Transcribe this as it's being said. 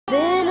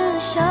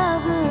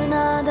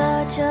शगुना दा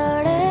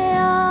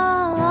चढ़िया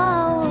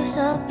आओ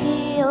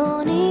सखियो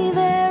नी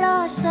वेड़ा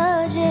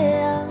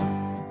सजिया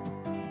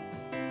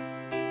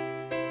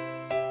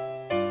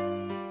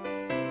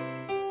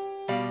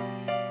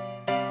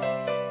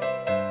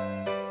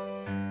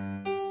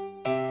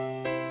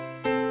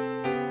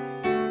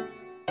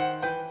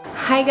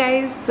Hi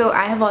guys, so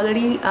I have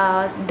already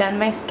done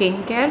my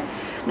skincare.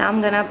 Now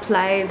I'm gonna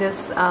apply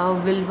this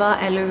Vilva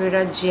aloe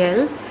vera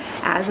gel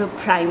as a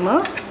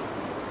primer.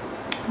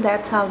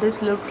 That's how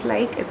this looks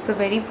like. It's a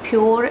very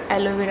pure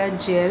aloe vera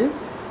gel.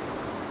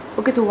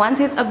 Okay, so once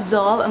it's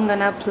absorbed, I'm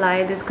gonna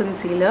apply this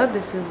concealer.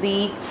 This is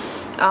the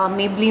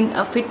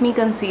Maybelline Fit Me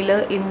concealer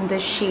in the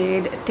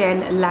shade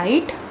 10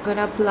 Light. I'm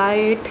gonna apply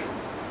it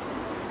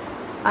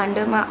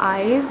under my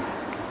eyes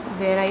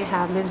where I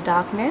have this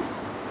darkness.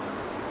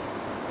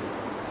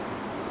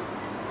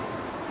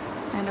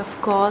 And of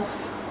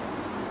course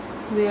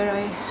where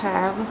I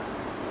have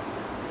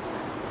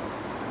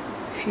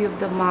few of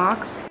the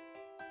marks,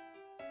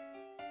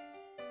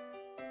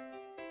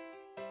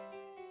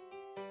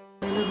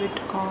 a little bit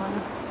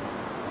on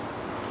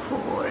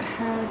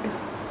forehead.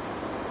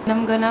 And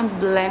I'm gonna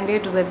blend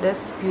it with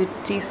this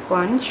beauty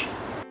sponge.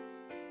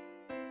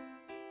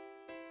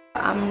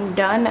 I'm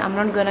done. I'm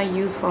not gonna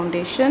use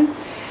foundation,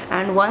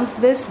 and once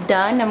this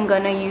done, I'm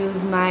gonna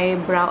use my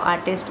brow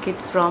artist kit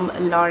from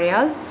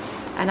L'Oreal.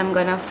 And I'm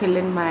gonna fill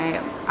in my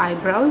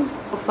eyebrows.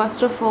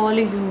 First of all,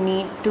 you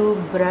need to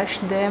brush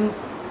them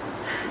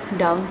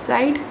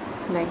downside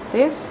like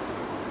this.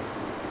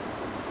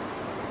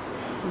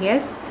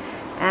 Yes,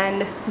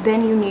 and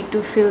then you need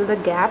to fill the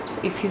gaps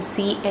if you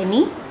see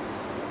any,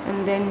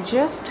 and then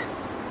just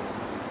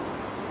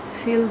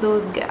fill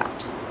those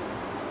gaps.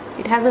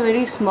 It has a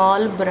very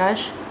small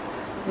brush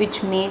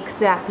which makes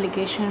the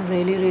application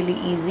really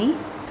easy.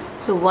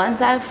 So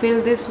once I fill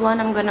this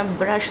one, I'm gonna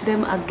brush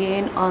them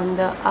again on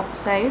the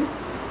upside.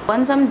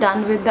 Once I'm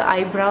done with the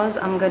eyebrows,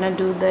 I'm gonna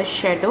do the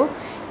shadow.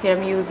 Here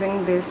I'm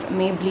using this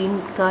Maybelline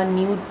का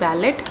nude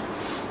palette,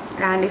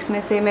 and इसमें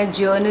से मैं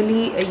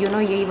generally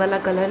यही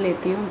वाला color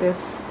लेती हूँ,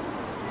 this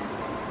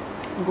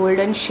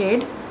golden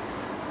shade.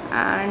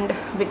 And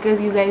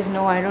because you guys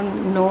know I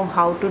don't know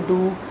how to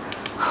do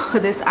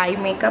this eye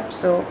makeup,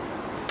 so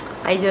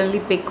I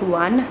generally pick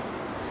one,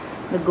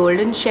 the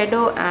golden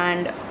shadow,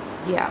 and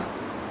yeah,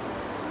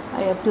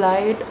 I apply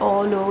it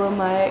all over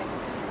my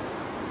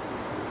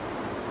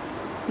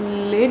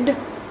lid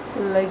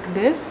like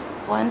this.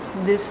 Once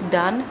this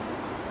done,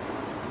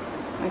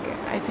 okay,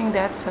 I think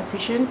that's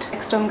sufficient.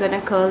 Next I'm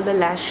gonna curl the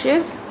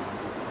lashes.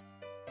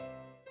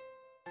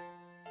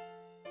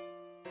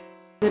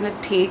 I'm gonna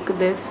take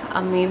this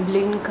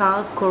Maybelline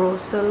ka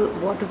Corrosal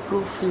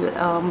waterproof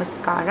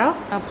mascara.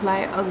 Apply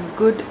a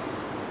good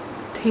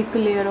thick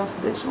layer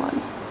of this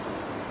one.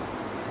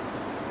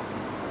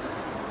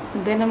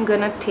 Then I'm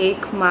gonna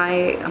take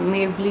my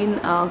Maybelline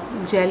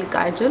gel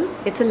kajal.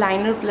 It's a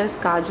liner plus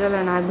kajal,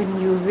 and I've been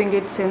using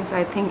it since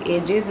I think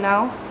ages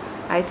now.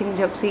 I think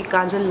जब से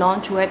काजल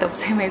launch हुआ है तब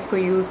से मैं इसको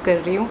use कर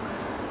रही हूँ.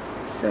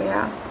 So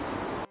yeah.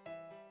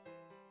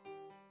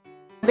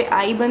 मैं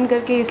आई बंद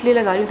करके इसलिए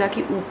लगा रही हूँ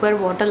ताकि ऊपर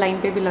water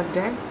line पे भी लग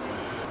जाए.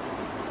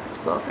 It's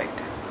perfect.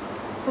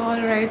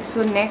 Alright,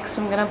 so next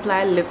I'm gonna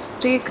apply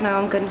lipstick. Now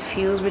I'm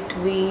confused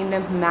between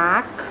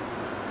MAC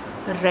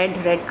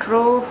Red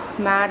Retro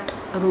Matte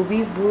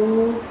Ruby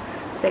Woo.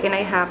 Second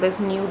I have this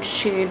nude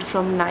shade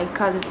from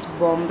Nykaa, that's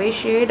Bombay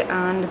shade,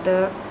 and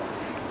the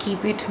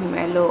Keep It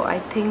Mellow. I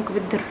think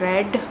with the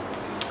red,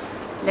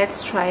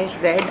 let's try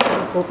red.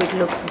 I hope it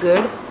looks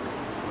good.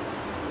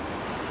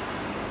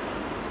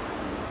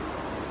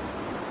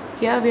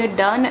 Yeah, we're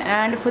done.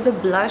 And for the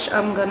blush,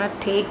 I'm gonna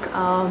take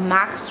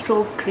MAC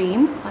Strobe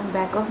Cream on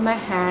back of my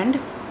hand,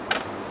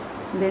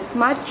 this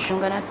much. I'm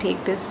gonna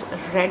take this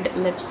red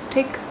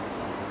lipstick,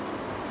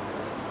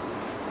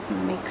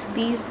 mix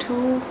these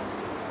two.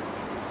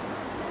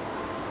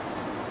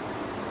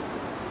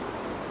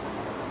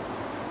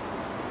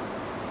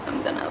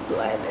 I'm gonna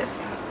apply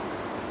this.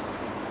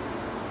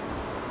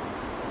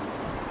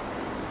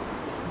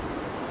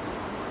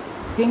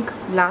 I think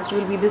last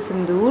will be the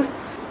sindoor.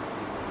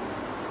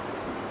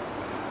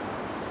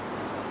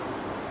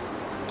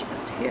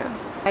 Just here.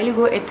 While you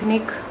go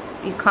ethnic,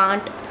 you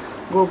can't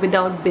go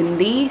without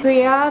bindi. So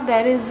yeah,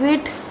 that is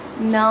it.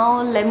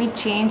 Now let me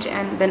change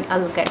and then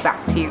I'll get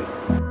back to you.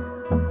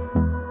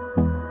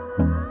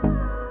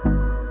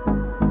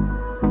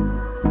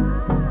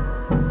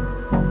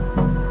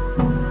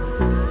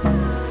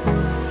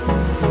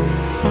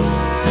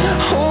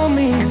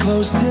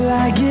 Till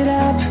I get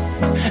up,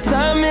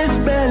 time is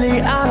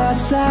barely on our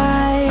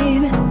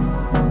side.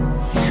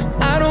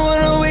 I don't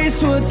wanna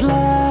waste what's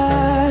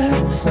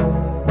left.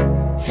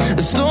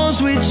 The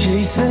storms we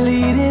chase are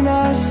leading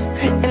us,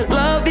 and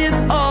love is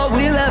all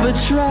we'll ever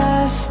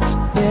trust.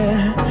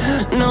 Yeah,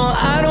 no,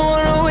 I don't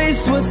wanna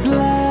waste what's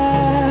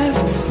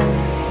left.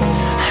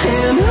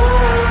 And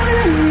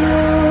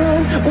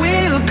on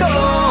we'll go,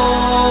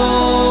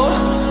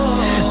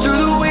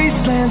 through the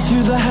wastelands,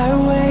 through the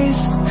highways,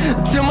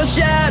 till my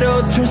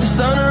shadow turns to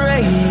sun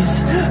rays.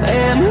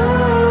 And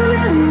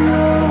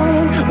on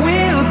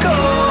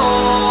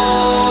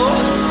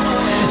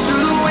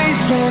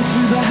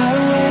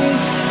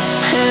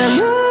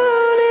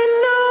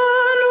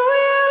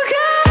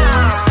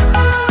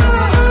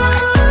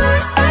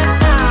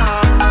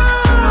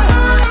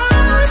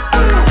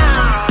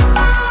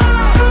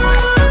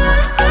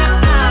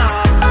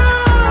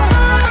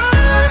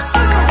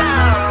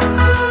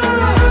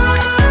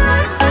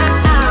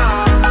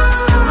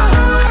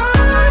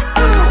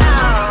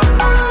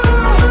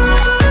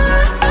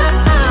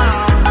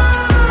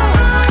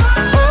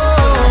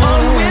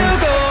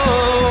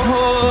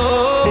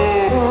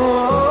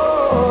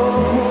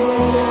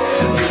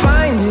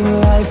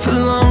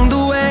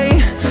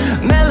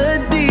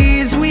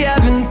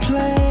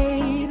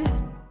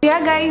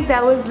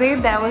was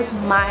it. That was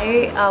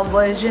my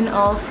version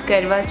of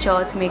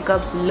Karwachowth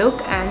makeup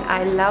look, and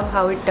I love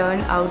how it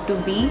turned out to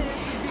be.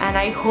 And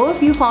I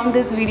hope you found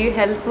this video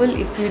helpful.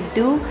 If you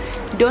do,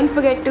 don't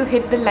forget to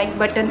hit the like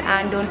button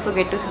and don't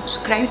forget to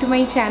subscribe to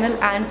my channel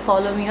and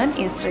follow me on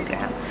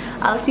Instagram.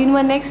 I'll see you in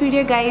my next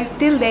video, guys.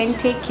 Till then,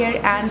 take care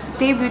and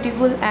stay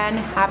beautiful, and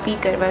happy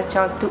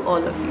Karwachowth to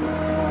all of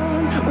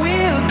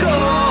you.